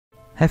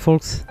Hi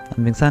folks,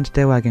 I'm Vincent.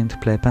 Today we are going to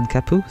play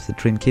Pankapu, the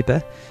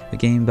Dreamkeeper, a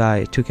game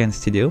by Toucan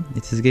Studio.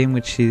 It is a game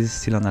which is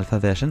still on alpha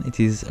version. It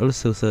is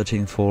also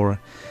searching for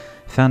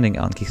funding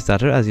on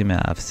Kickstarter, as you may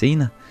have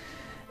seen.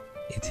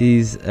 It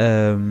is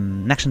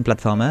an action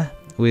platformer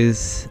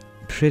with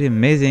pretty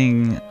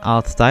amazing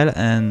art style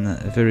and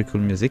very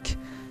cool music.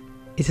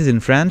 It is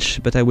in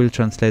French, but I will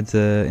translate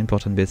the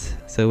important bits.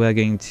 So we are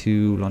going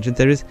to launch it.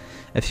 There is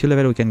a few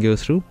levels we can go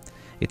through.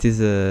 It is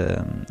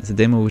the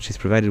demo which is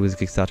provided with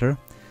Kickstarter.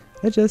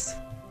 Let's just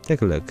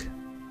take a look.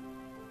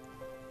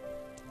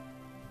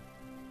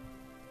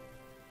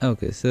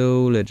 Okay,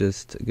 so let's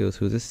just go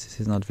through this.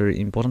 This is not very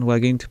important. We're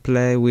going to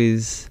play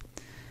with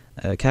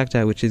a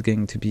character which is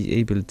going to be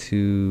able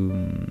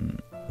to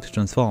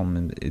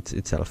transform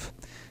itself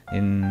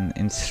in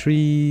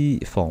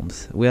three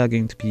forms. We are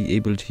going to be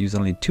able to use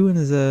only two in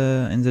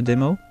the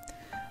demo,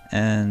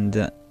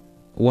 and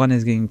one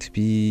is going to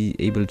be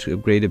able to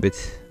upgrade a bit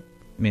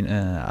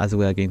as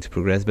we are going to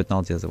progress, but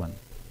not the other one.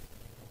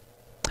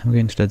 I'm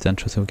going to let the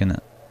intro so we can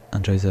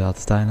enjoy the art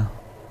style.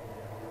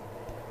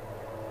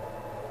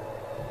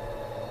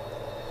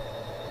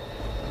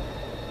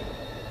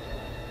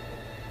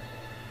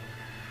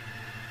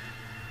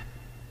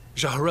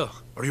 Djaha'Rell,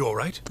 are you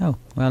alright? Oh,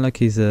 well, look,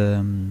 he's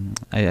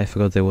I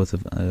forgot there was a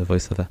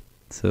voiceover,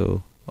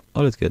 so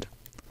all is good.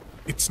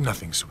 It's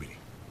nothing, sweetie.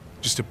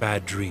 Just a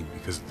bad dream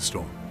because of the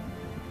storm.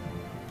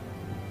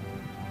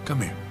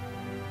 Come here.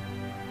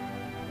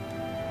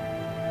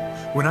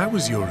 When I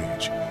was your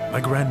age, my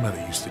grandmother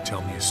used to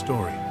tell me a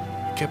story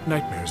that kept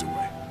nightmares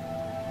away.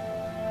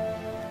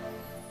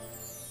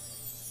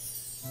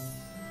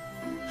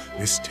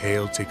 This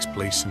tale takes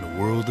place in the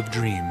world of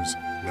dreams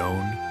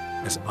known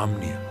as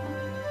Omnia.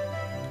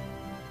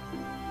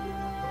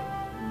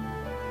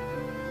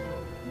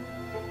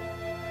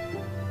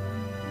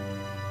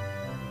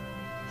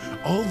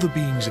 All the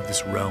beings of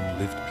this realm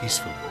lived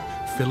peacefully,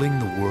 filling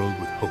the world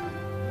with hope.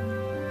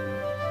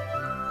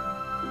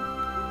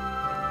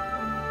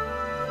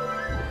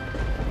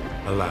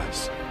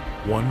 Alas,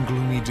 one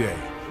gloomy day,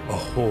 a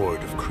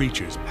horde of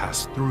creatures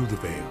passed through the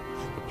veil,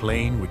 the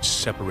plane which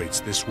separates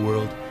this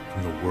world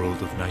from the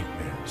world of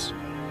nightmares.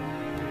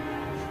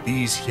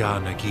 These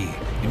Hya-Nagi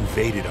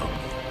invaded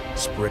Omnia,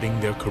 spreading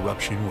their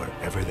corruption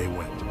wherever they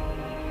went.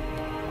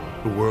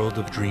 The world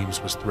of dreams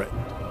was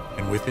threatened,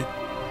 and with it,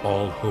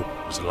 all hope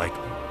was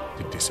likely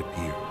to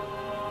disappear.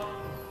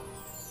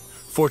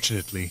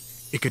 Fortunately,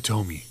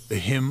 Ikitomi, the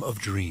Hymn of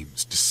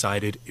Dreams,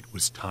 decided it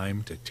was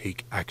time to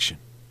take action.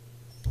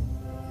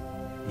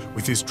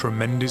 With his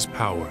tremendous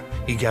power,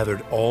 he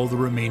gathered all the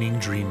remaining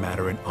dream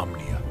matter in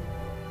Omnia.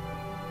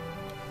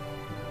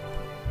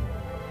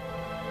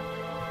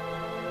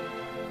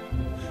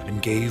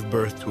 And gave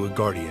birth to a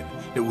guardian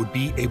that would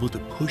be able to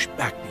push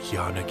back the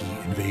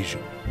Hya-Nagi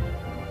invasion.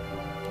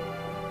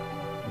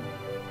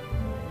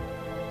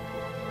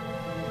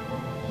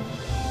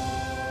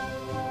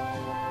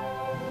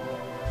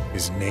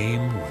 His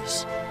name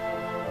was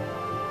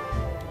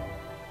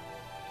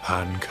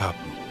Pankapu,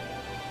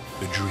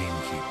 the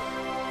Dreamkeeper.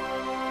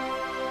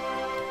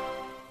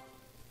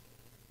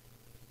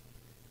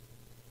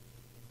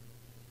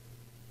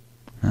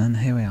 And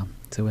here we are.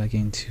 So we are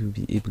going to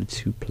be able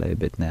to play a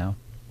bit now.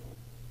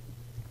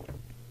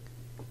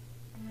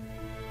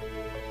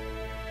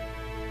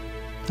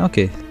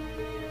 Okay.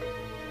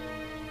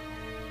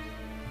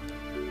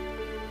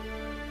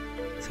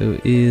 So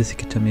here's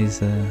Ikitomi's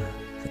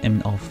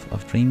Hymn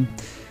of Dream,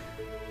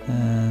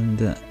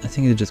 and I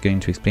think he's just going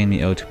to explain me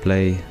how to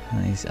play.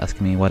 He's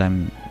asking me what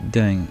I'm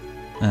doing,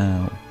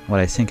 what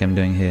I think I'm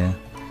doing here.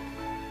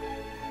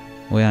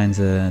 We are in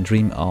the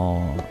dream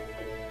or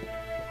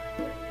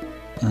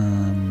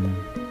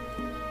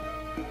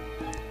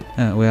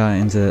we are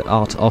in the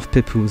art of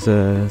Pepu,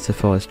 the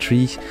forest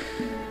tree,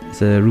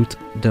 the root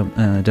of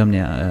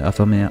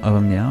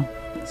Omnia,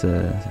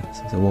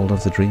 the world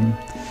of the dream.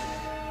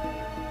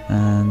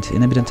 And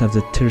inhabitants of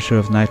the territory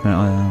of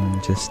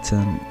nightmare just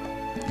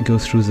go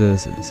through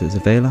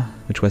the veil,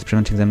 which was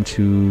preventing them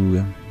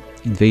to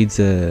invade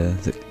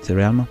the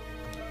realm.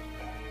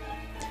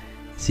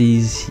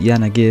 These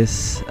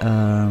Hya-Nagis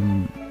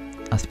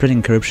are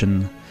spreading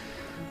corruption,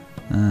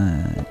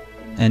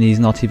 and he's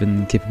not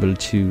even capable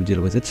to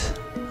deal with it.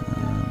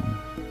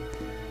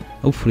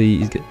 Hopefully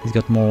he's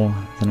got more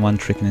than one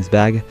trick in his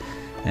bag,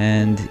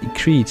 and he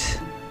creates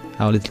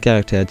our little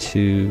character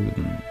to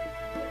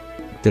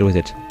deal with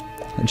it.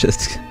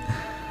 Just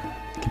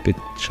keep it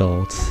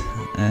short,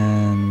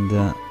 and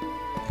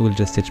he will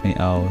just teach me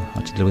how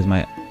to deal with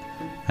my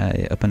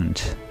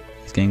opponent.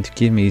 He's going to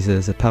give me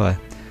the power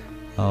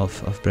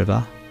of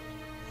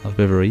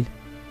bravery.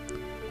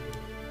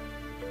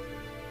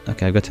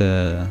 Okay, I've got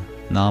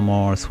an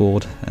armor, a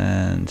sword,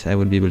 and I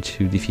will be able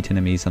to defeat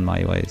enemies on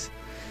my ways.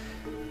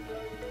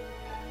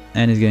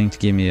 And he's going to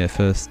give me a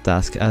first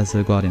task as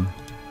a guardian.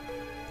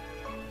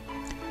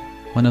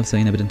 One of the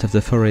inhabitants of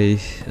the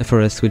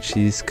forest, which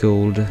is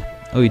called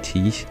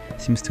Oiti,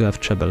 seems to have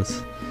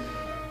troubles,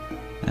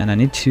 and I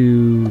need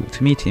to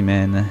meet him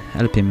and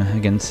help him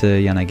against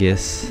the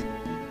Hya-Nagis,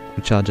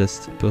 which are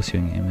just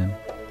pursuing him.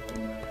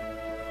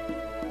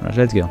 Alright,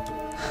 let's go.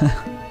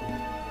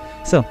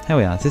 So, here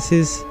we are. This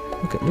is...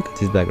 Look at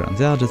these backgrounds.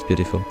 They are just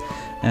beautiful.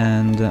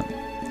 And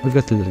we've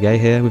got a little guy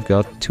here. We've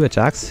got 2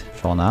 attacks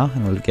for now,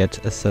 and we'll get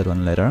a 3rd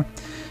one later.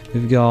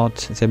 We've got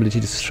the ability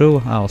to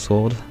throw our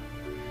sword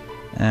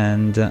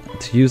and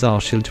to use our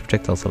shield to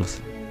protect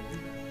ourselves.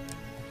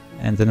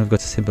 And then we've got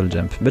a simple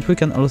jump. But we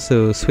can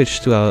also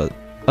switch to our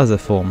other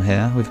form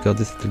here. We've got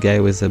this little guy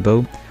with a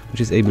bow,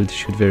 which is able to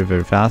shoot very,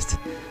 very fast.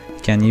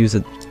 You can use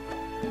a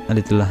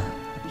little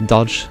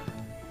dodge,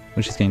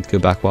 which is going to go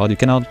backward. You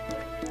cannot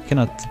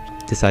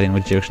decide in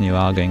which direction you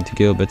are going to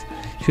go, but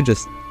if you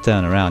just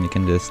turn around, you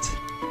can just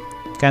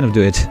kind of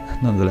do it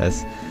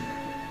nonetheless.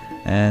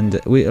 And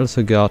we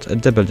also got a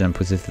double jump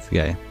with this little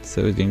guy,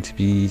 so it's going to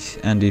be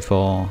handy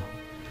for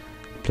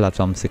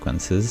platform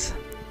sequences.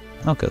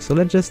 Okay, so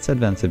let's just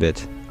advance a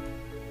bit.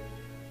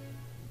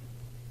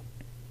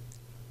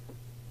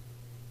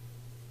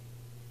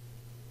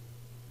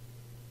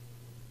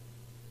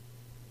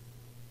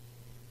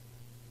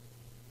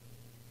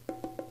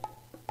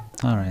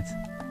 Alright.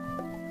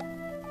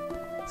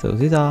 So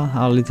these are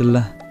our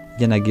little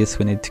Yanagis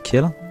we need to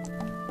kill.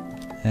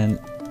 And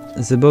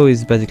the bow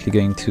is basically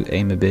going to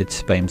aim a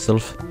bit by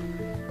himself.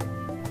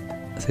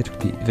 So it will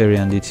be very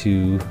handy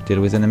to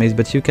deal with enemies,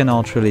 but you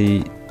cannot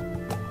really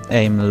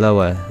aim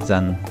lower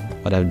than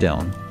what I've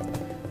done.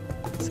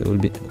 So we'll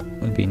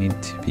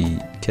need to be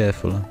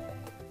careful.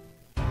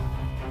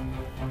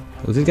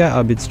 So these guys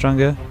are a bit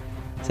stronger.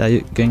 So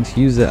you're going to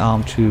use the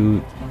arm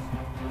to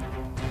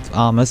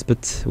arm us,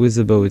 but with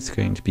the bow it's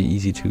going to be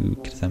easy to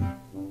kill them.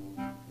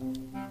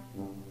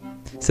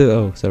 So,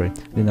 oh, sorry,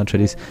 I did not try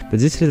this. But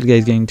this little guy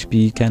is going to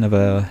be kind of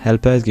a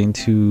helper. He's going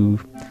to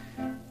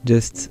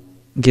just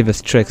give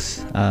us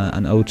tricks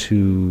on how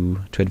to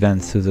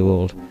advance through the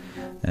world.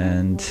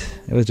 And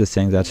I was just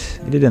saying that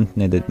he didn't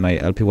need my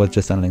help. He was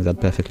just handling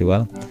that perfectly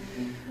well.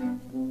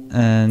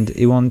 And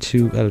he wanted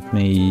to help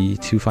me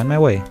to find my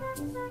way.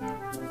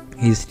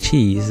 He's Chi,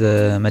 he's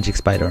a magic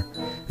spider.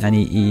 And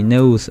he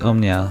knows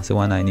Omnia, the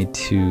one I need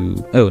to...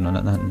 Oh, no,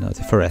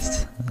 the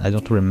forest. I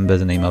don't remember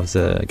the name of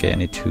the guy I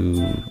need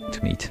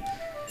to meet.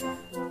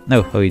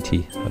 No, OET.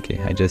 Okay,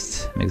 I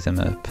just mix them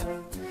up.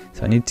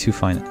 So I need to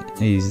find...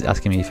 He's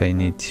asking me if I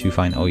need to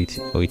find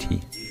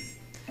OET.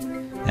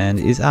 And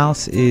his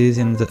house is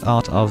in the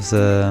heart of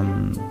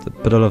the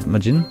Puddle of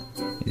Majin.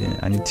 Yeah,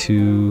 I need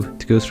to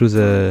go through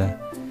the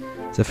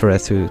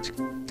forest to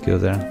go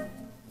there.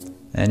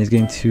 And he's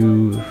going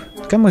to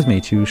come with me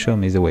to show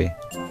me the way.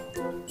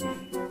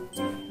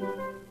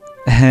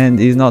 And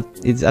he's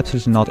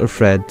absolutely not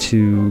afraid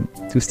to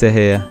stay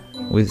here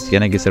with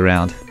Yanagis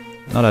around.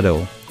 Not at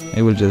all.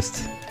 He will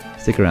just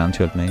stick around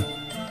to help me.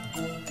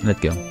 Let's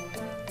go.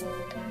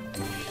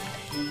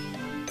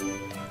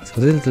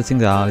 So these little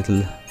things are a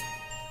little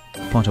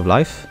point of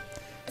life.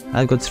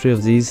 I've got 3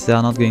 of these. They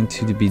are not going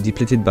to be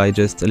depleted by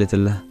just a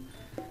little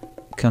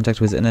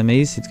contact with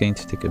enemies. It's going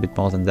to take a bit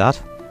more than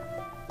that,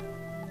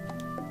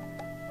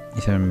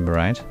 if I remember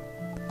right.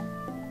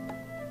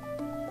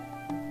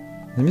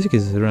 The music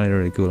is really,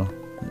 really cool.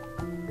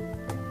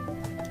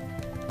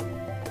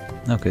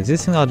 Okay,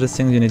 these things are just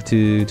things you need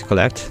to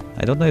collect.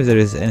 I don't know if there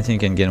is anything you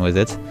can gain with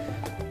it,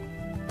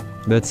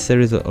 but there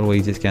is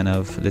always this kind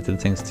of little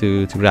things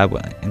to grab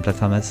in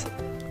platformers.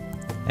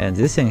 And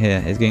this thing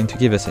here is going to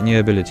give us a new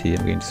ability.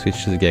 I'm going to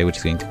switch to the guy which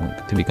is going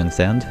to be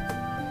concerned.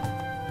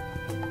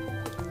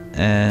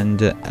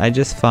 And I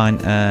just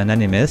find an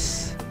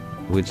animus,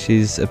 which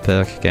is a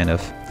perk kind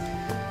of.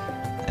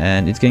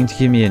 And it's going to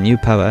give me a new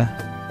power,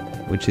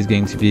 which is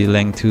going to be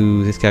linked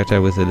to this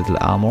character with a little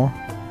armor.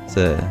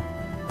 So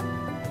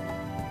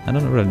I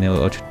don't really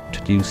know how to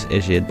use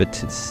it yet,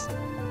 but it's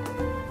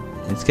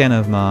kind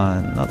of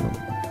my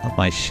not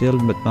my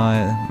shield, but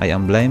my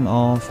emblem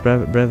of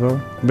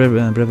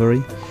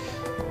bravery.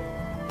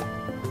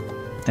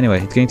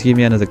 Anyway, it's going to give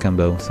me another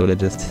combo, so let's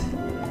just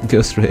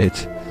go through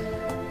it,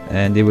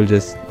 and it will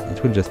just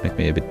make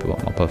me a bit more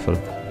powerful.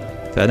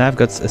 So now I've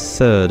got a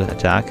 3rd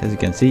attack, as you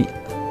can see,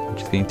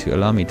 which is going to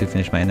allow me to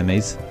finish my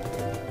enemies.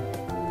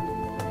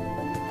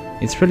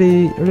 It's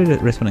really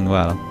responding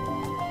well.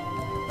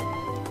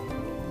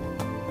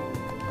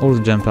 All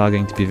the jumps are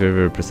going to be very,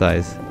 very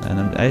precise, and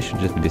I should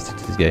just be stick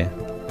to this guy.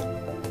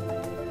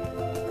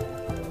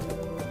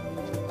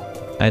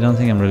 I don't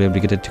think I'm really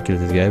obligated to kill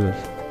this guy, but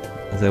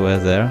they were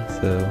there,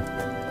 so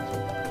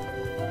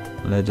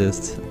let's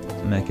just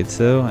make it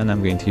so, and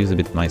I'm going to use a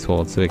bit my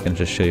sword so I can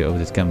just show you how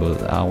these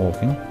combos are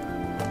working.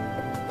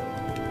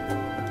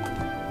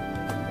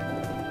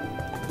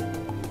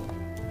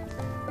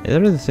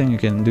 There is a thing you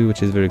can do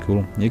which is very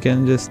cool. You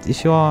can just,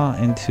 if you are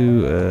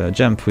into a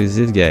jump with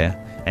this guy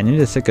and you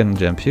need a 2nd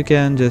jump, you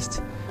can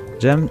just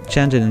jump,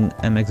 change it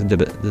and make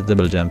the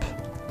double jump.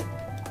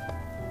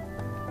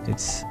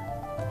 It's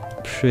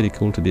pretty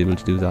cool to be able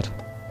to do that.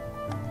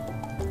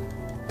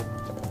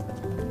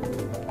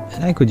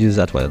 And I could use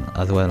that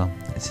as well.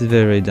 This is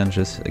very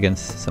dangerous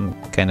against some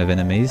kind of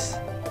enemies.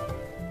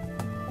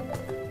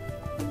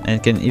 And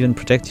it can even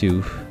protect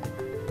you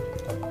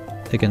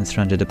against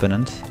ranged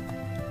opponents.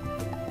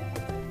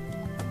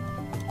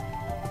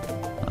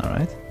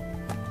 right?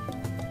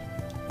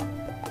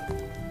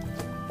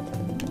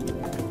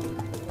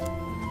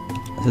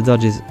 The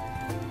dodge is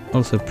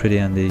also pretty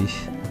handy.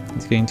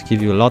 It's going to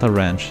give you a lot of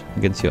range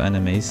against your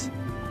enemies.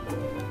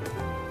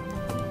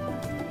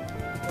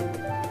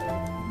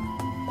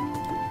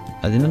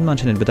 I did not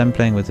mention it, but I'm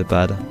playing with the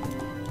pad.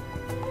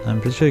 I'm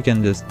pretty sure you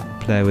can just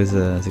play with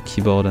the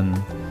keyboard and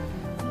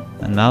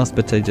mouse,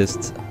 but I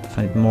just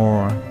find it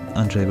more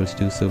enjoyable to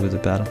do so with the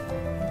pad.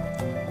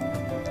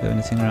 Do you have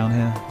anything around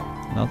here?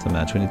 Not so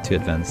much, we need to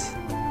advance.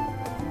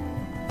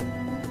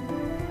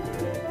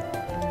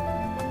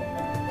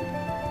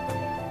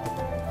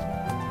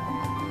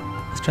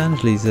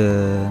 Strangely,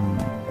 the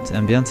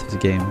ambience of the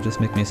game just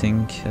makes me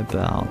think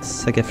about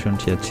Saga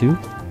Frontier 2,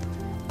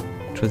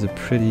 which was a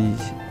pretty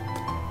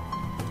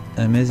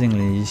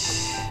amazingly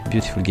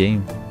beautiful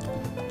game,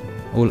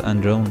 all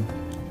undrawn.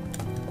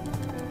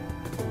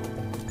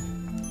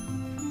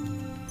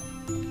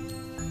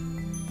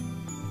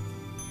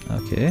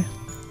 Okay,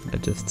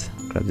 let's just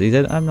grab these.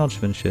 I'm not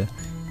even sure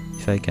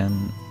if I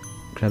can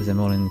grab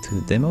them all into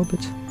the demo, but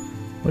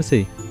we'll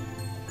see.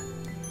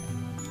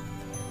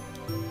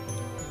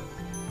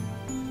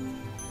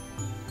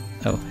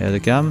 Oh, here they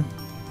come.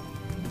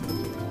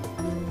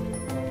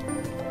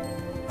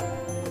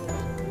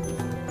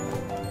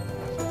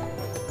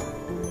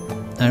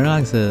 I really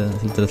like the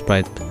little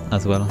sprite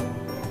as well.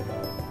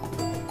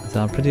 They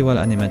are pretty well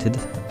animated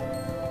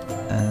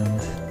and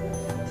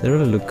they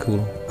really look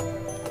cool.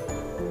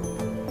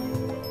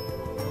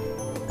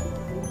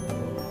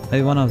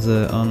 Maybe one of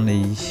the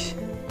only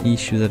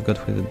issues I've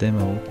got with the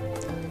demo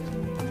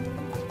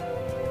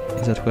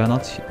is that we are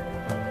not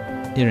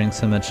hearing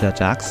so much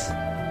attacks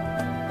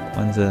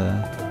on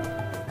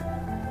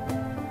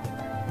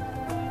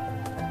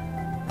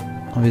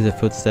the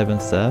footstep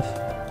and stuff.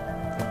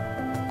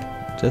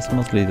 Just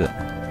mostly the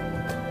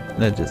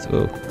ledges.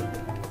 Whoa.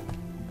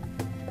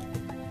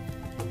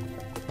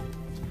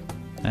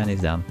 And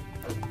he's down.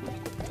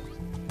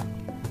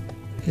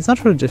 It's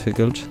not really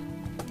difficult,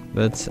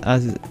 but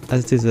as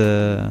it is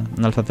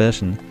an alpha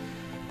version,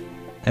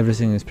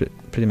 everything is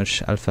pretty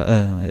much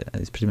alpha.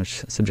 Is pretty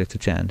much subject to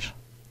change.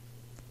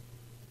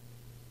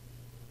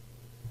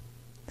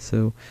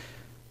 So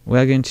we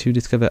are going to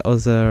discover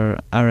other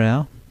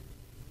area.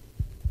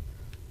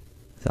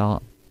 There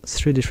are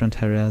 3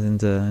 different areas in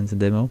the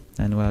demo,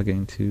 and we are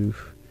going to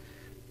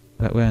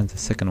we're in the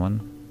second one,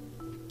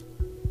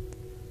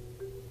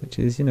 which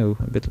is, you know,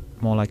 a bit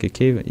more like a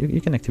cave. You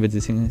can activate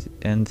these things,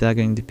 and they are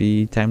going to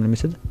be time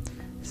limited,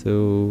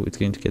 so it's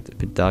going to get a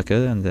bit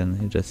darker, and then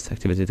you just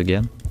activate it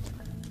again.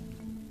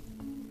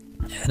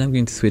 And I'm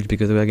going to switch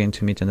because we are going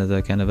to meet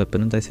another kind of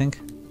opponent, I think.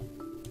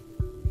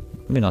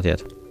 Maybe not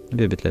yet.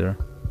 Maybe a bit later.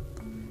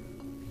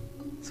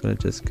 So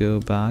let's just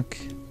go back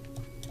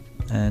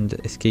and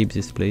escape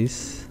this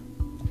place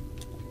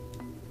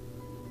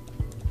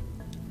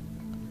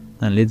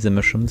and lead the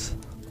mushrooms.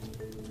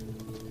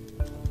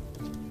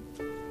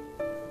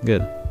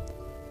 Good.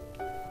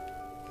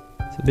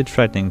 It's a bit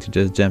frightening to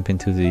just jump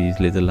into these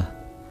little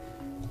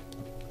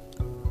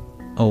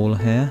hole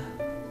here.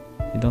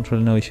 You don't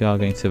really know if you are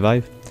going to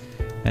survive,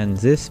 and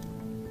this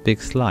big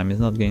slime is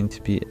not going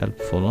to be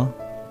helpful.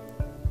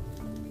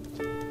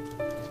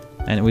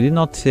 And we did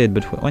not say it,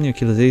 but when you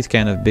kill these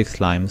kind of big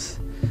slimes,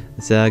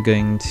 they are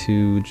going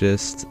to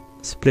just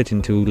split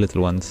into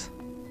little ones.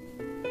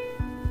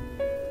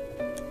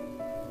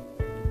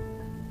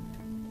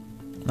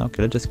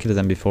 Okay, let's just kill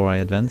them before I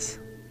advance.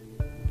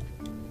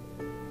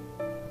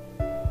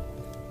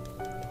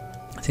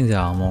 I think there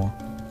are more.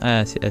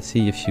 I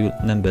see a few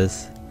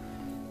numbers.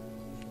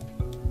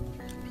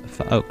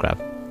 Oh crap,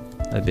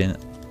 I've been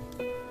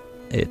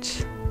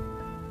it.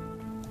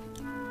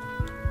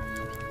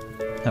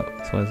 Oh,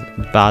 this was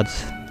a bad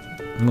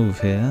move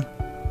here.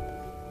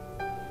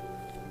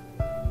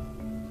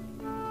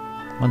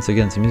 Once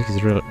again, the music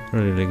is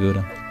really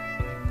good.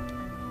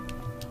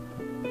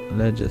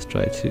 Let's just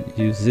try to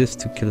use this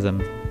to kill them.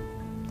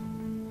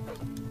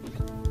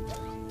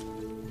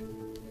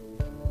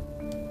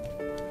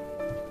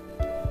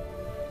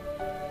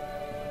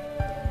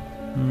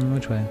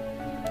 Which way?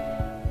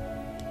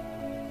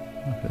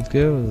 Okay, let's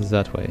go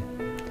that way.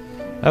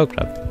 Oh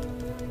crap.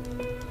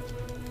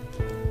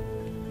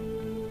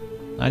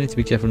 I need to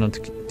be careful not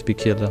to be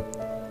killed.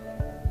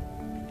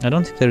 I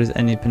don't think there is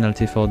any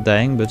penalty for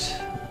dying, but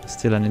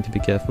still I need to be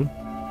careful.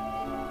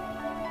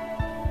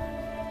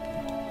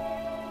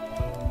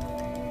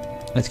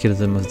 Let's kill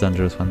the most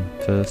dangerous one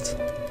first.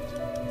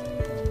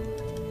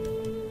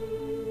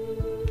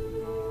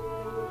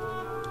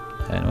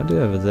 And what do we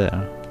have over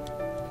there?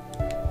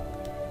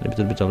 A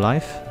little bit of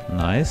life.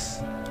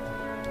 Nice.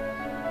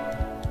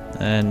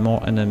 And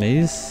more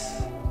enemies,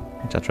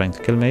 which are trying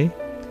to kill me.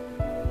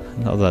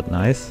 Not that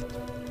nice.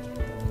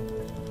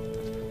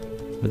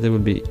 But they will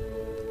be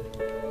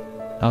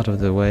out of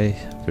the way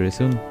very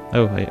soon.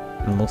 Oh, I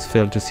almost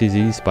failed to see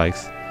these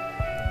spikes.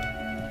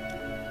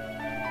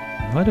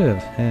 What do I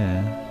have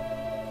here?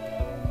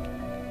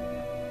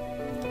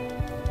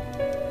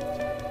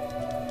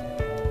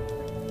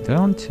 Do I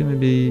want to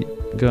maybe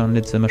go and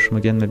lit the mushroom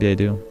again? Maybe I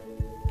do.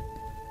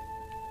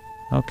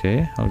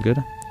 Okay, all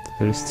good.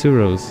 There is 2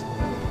 rows,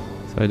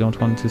 so I don't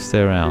want to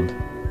stay around.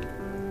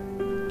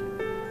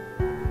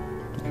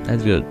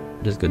 Let's go,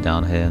 just go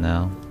down here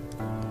now.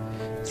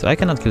 So I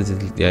cannot kill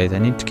these guys. I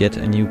need to get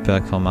a new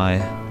perk for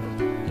my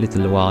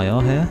little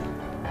warrior here.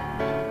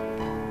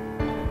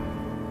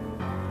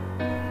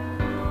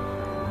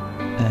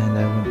 And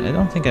I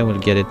don't think I will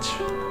get it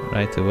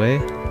right away.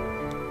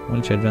 I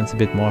want to advance a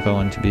bit more if I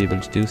want to be able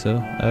to do so.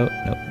 Oh,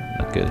 no,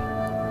 not good.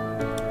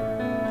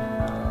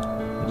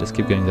 I'll just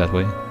keep going that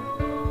way.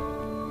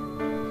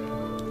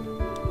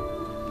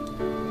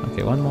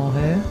 Okay, 1 more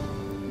here.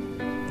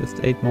 Just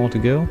 8 more to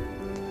go.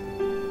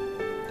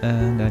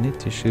 And I need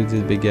to shoot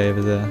this big guy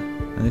over there.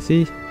 And you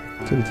see?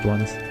 2 little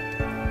ones.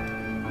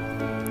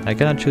 I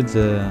cannot shoot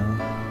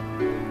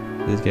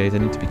these guys, I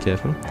need to be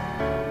careful.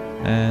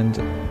 And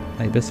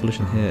my best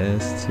solution here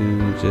is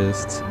to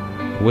just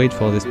wait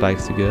for the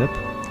spikes to go up.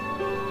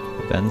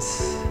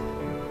 Advance.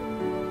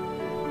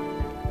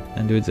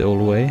 And do it the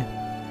whole way.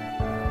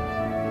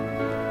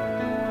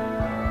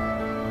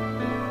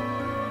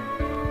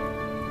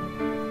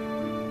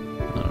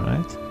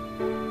 Alright.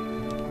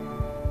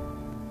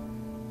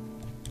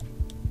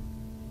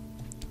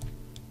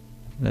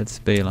 Let's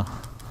bail.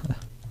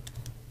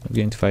 I'm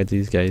going to fight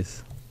these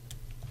guys.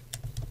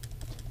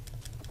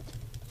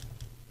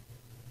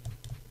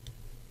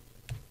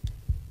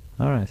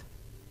 Alright.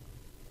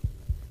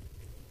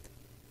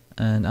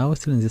 And I was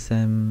still in the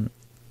same...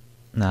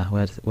 Nah,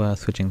 we're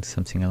switching to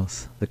something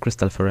else. The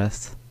Crystal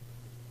Forest.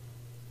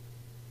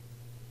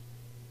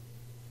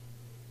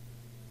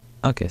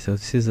 Okay, so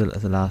this is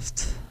the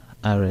last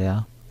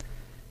area.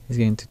 It's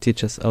going to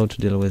teach us how to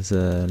deal with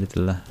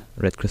little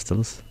red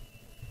crystals.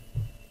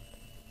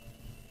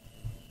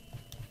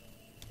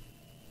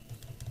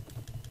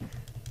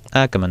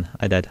 Ah, come on,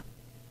 I died.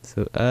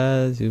 So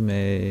as you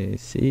may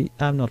see,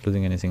 I'm not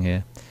losing anything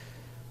here.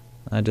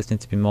 I just need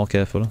to be more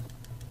careful.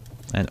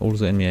 And all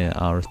the enemies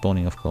are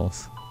respawning, of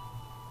course.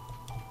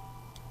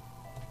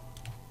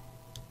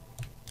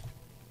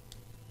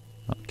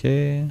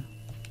 Okay.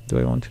 Do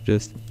I want to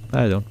just...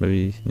 I don't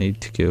maybe need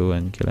to go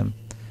and kill him.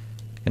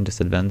 I can just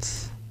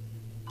advance.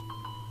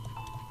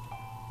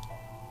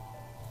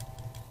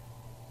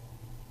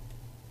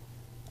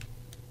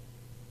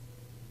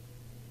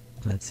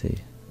 Let's see.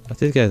 But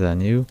these guys are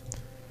new.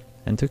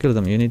 And to kill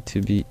them you need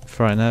to be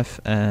far enough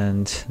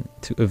and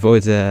to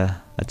avoid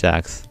their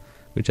attacks,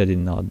 which I did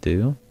not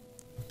do.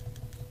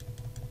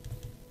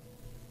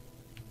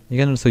 You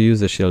can also use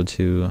the shield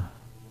to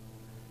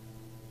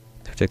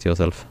protect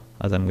yourself,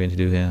 as I'm going to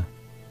do here.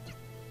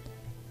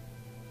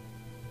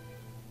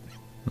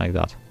 Like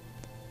that.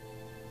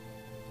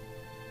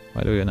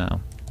 Where do we go now?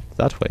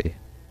 That way.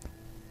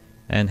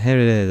 And here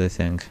it is, I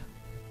think.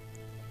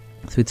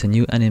 So it's a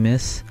new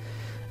animus.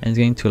 And it's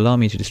going to allow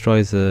me to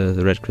destroy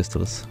the red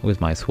crystals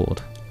with my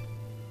sword.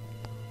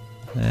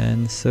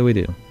 And so we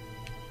do.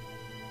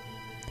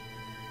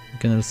 You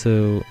can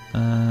also...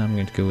 I'm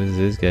going to go with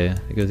this guy,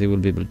 because he will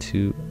be able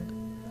to...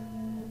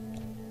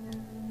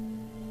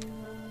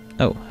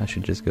 Oh, I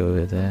should just go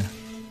over there.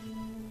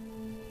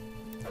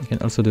 You can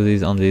also do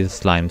these on these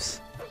slimes.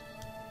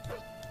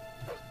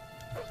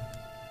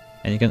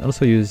 And you can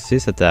also use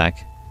this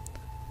attack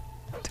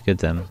to get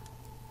them.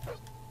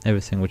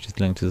 Everything which is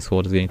linked to the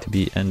sword is going to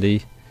be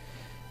handy.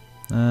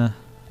 Okay,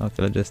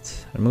 let's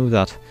just remove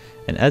that.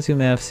 And as you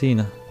may have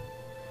seen,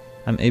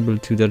 I'm able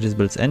to dodge his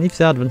bullets. And if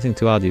they're advancing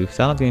toward you,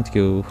 they're not going to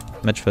go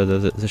much further.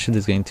 The shield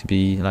is going to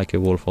be like a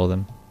wall for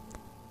them.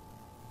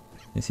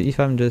 You see, if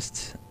I'm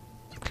just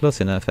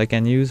close enough, I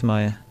can use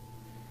my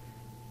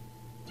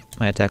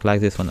attack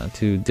like this one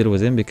to deal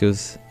with him,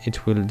 because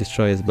it will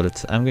destroy his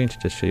bullets. I'm going to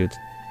just show you it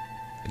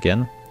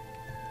again,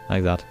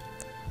 like that.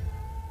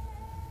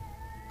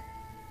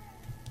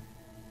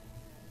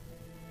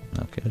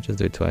 Okay, let's just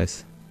do it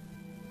twice.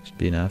 Should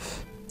be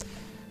enough.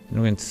 And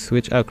we're going to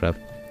switch, oh crap,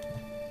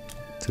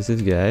 to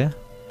this guy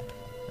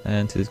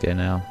and to this guy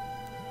now.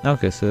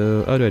 Okay,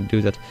 so how do I do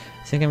that?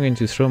 I think I'm going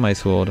to throw my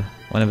sword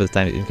whenever the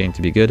time is going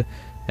to be good.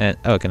 And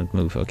oh, I cannot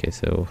move. Okay,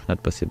 so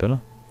not possible.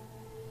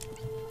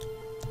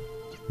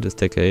 Just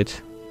take a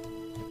hit.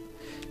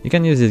 You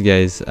can use these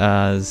guys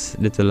as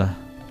little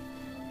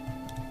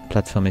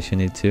platform if you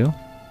need to.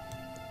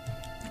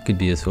 Could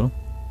be useful.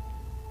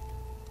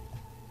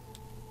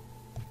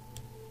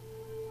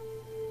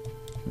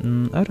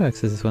 How do I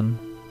access this one?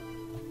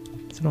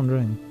 Still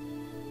wondering.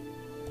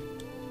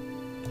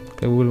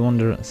 Okay, we will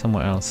wander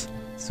somewhere else.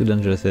 It's too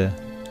dangerous here.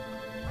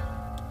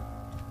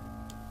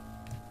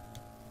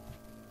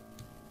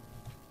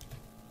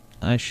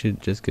 I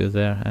should just go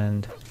there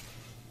and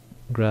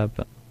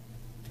grab...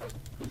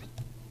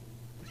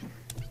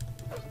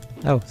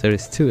 Oh, there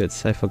is 2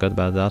 hits. I forgot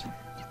about that.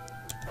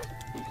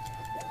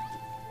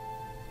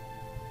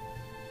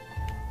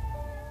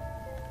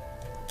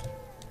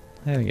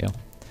 There we go.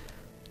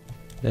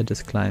 Let's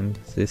just climb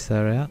this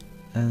area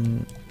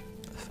and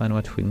find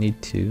what we need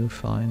to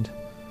find.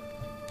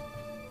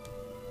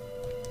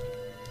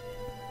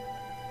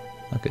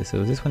 Okay,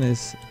 so this one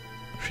is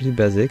pretty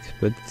basic,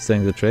 but it's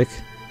doing the trick.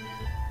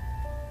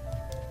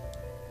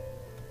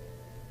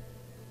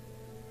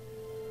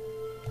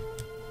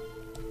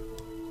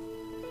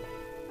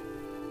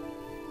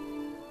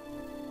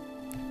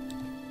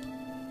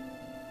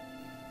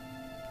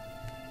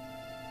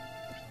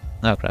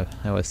 Oh crap,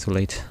 I was too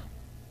late.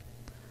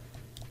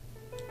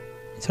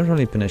 It's not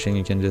really punishing,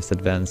 you can just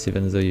advance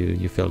even though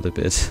you failed a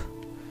bit.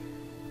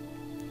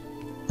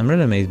 I'm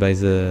really amazed by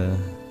the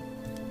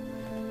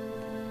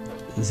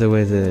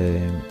way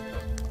they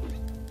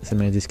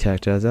made these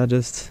characters. They're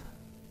just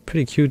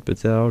pretty cute, but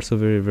they're also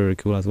very, very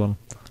cool as well.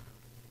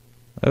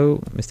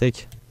 Oh,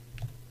 mistake.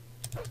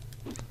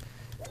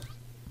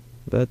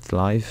 But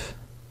live,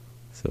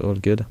 so all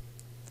good.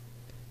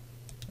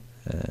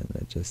 And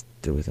let's just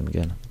do it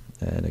again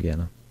and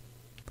again.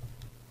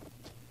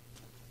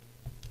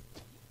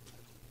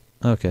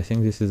 Okay, I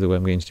think this is the way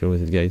I'm going to deal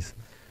with it, guys.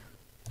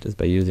 Just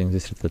by using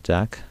this little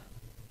attack.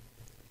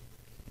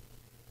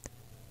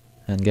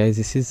 And guys,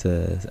 this is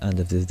the end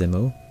of this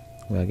demo.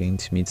 We are going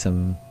to meet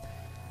some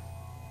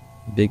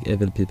big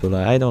evil people.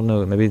 I don't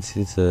know, maybe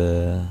it's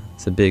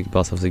a big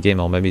boss of the game,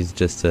 or maybe it's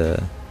just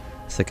a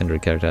secondary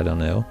character, I don't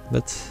know.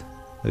 But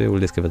maybe we'll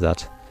discover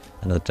that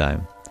another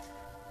time.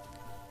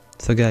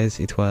 So guys,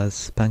 it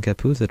was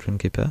Pankapu, the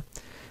Dreamkeeper.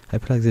 I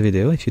hope you liked the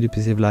video. If you do,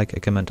 please leave a like, a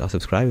comment or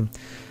subscribe.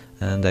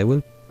 And I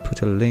will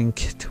put a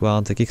link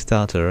towards the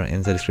Kickstarter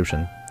in the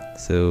description.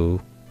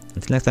 So,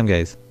 until next time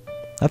guys,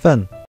 have fun!